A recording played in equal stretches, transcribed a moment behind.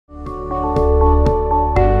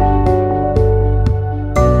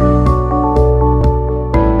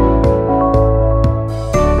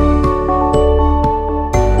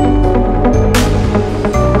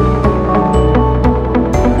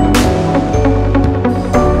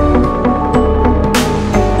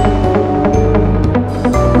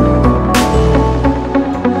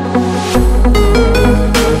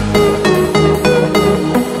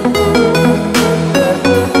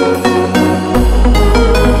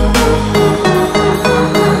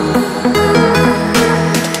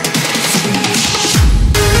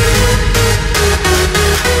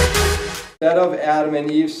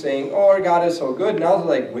and Eve saying, oh, our God is so good. Now they're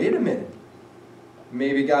like, wait a minute.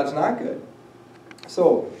 Maybe God's not good.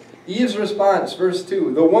 So, Eve's response, verse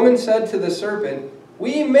 2, the woman said to the serpent,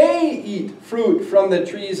 we may eat fruit from the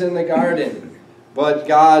trees in the garden, but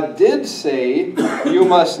God did say, you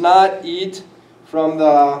must not eat from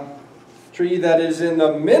the tree that is in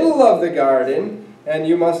the middle of the garden, and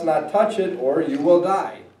you must not touch it or you will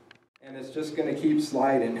die. And it's just going to keep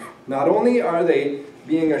sliding. Not only are they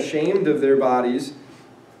being ashamed of their bodies,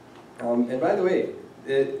 and by the way,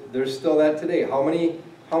 there's still that today. How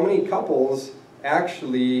many couples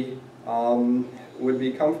actually would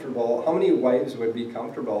be comfortable, how many wives would be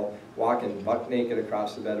comfortable walking buck naked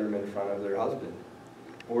across the bedroom in front of their husband?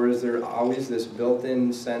 Or is there always this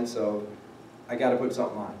built-in sense of, I got to put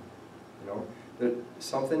something on? You know, that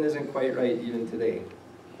something isn't quite right even today.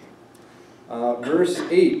 Verse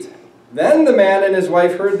 8, then the man and his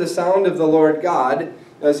wife heard the sound of the Lord God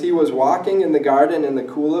as he was walking in the garden in the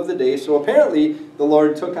cool of the day. So apparently the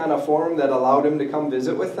Lord took on a form that allowed him to come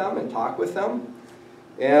visit with them and talk with them.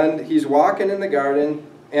 And he's walking in the garden,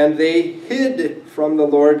 and they hid from the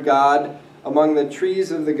Lord God among the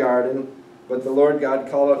trees of the garden. But the Lord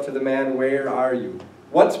God called out to the man, where are you?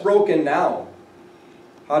 What's broken now?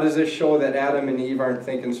 How does this show that Adam and Eve aren't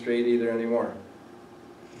thinking straight either anymore?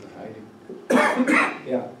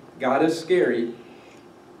 Yeah, God is scary.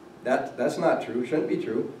 That's not true. Shouldn't be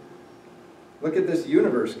true. Look at this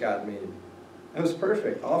universe God made. It was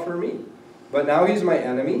perfect, all for me. But now he's my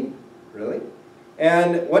enemy? Really?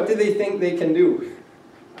 And what do they think they can do?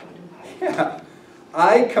 Yeah.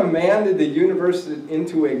 I commanded the universe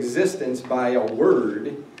into existence by a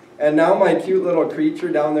word, and now my cute little creature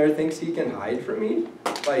down there thinks he can hide from me?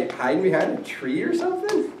 Like hide behind a tree or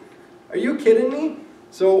something? Are you kidding me?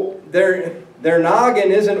 So their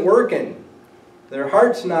noggin isn't working. Their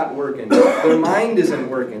heart's not working. Their mind isn't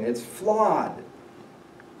working. It's flawed.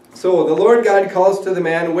 So the Lord God calls to the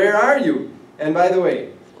man, where are you? And by the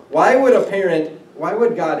way, why would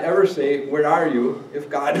God ever say, where are you, if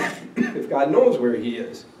God knows where he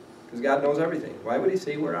is? Because God knows everything. Why would he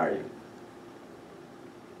say, where are you?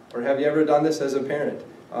 Or have you ever done this as a parent?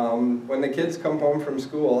 When the kids come home from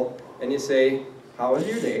school and you say, how was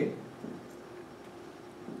your day?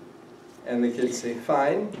 And the kids say,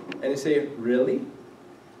 fine. And you say, really?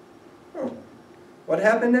 Oh. What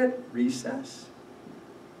happened at recess?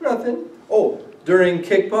 Nothing. Oh, during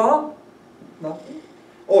kickball? Nothing.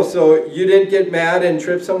 Oh, so you didn't get mad and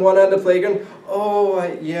trip someone on the playground? Oh,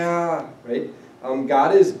 yeah, right?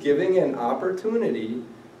 God is giving an opportunity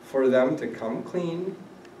for them to come clean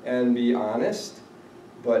and be honest.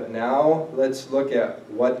 But now let's look at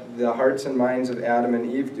what the hearts and minds of Adam and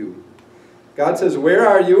Eve do. God says, where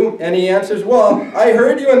are you? And he answers, well, I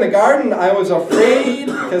heard you in the garden. I was afraid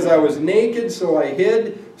because I was naked, so I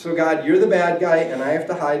hid. So God, you're the bad guy, and I have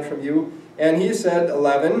to hide from you. And he said,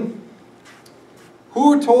 11,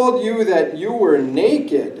 who told you that you were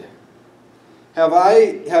naked?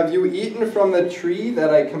 Have you eaten from the tree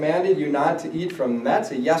that I commanded you not to eat from?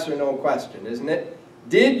 That's a yes or no question, isn't it?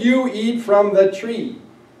 Did you eat from the tree?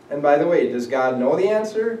 And by the way, does God know the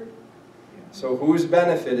answer? So whose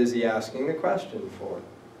benefit is he asking the question for?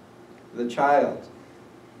 The child.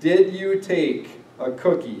 Did you take a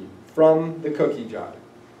cookie from the cookie jar?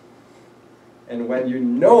 And when you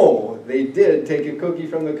know they did take a cookie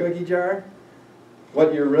from the cookie jar,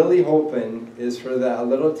 what you're really hoping is for that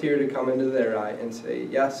little tear to come into their eye and say,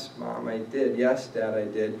 yes, Mom, I did. Yes, Dad, I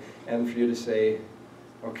did. And for you to say,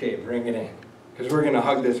 okay, bring it in. Because we're going to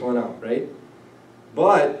hug this one out, right?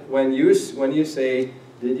 But when you say,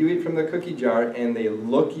 did you eat from the cookie jar? And they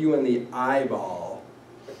look you in the eyeball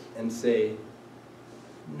and say,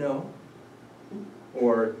 no.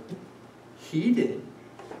 Or, he did.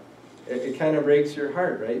 It kind of breaks your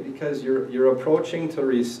heart, right? Because you're approaching to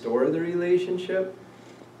restore the relationship,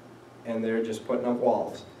 and they're just putting up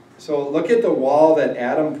walls. So look at the wall that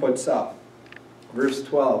Adam puts up. Verse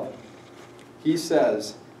 12. He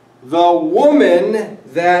says, the woman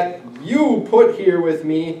that you put here with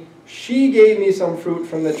me, she gave me some fruit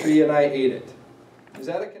from the tree and I ate it. Is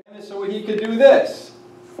that a commandment? So he could do this.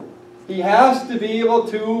 He has to be able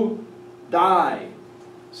to die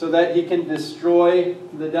so that he can destroy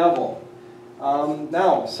the devil.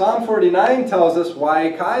 Now, Psalm 49 tells us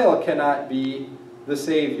why Kyle cannot be the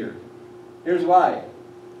Savior. Here's why.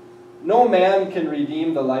 No man can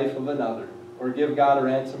redeem the life of another or give God a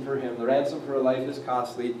ransom for him. The ransom for a life is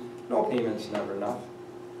costly. No payment's never enough.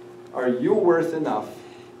 Are you worth enough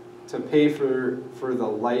to pay for the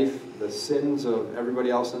life, the sins of everybody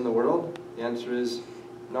else in the world? The answer is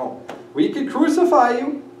no. We could crucify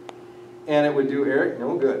you, and it would do Eric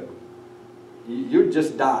no good. You'd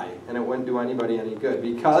just die, and it wouldn't do anybody any good,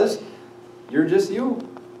 because you're just you.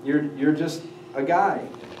 You're just a guy.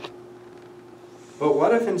 But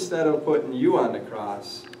what if instead of putting you on the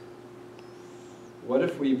cross, what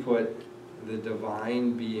if we put the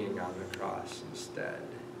divine being on the cross instead?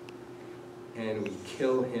 And we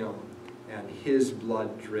kill him, and his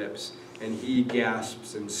blood drips, and he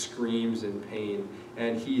gasps and screams in pain,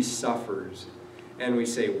 and he suffers. And we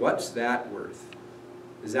say, what's that worth?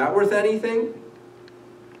 Is that worth anything?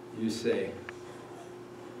 You say,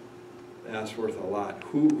 that's worth a lot.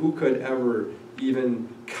 Who could ever even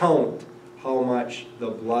count how much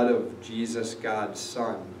the blood of Jesus, God's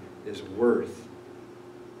Son, is worth?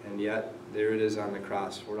 And yet, there it is on the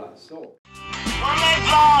cross for us. So,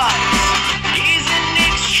 OneLegVlogs, he's an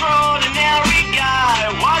extraordinary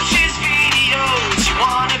guy. Watch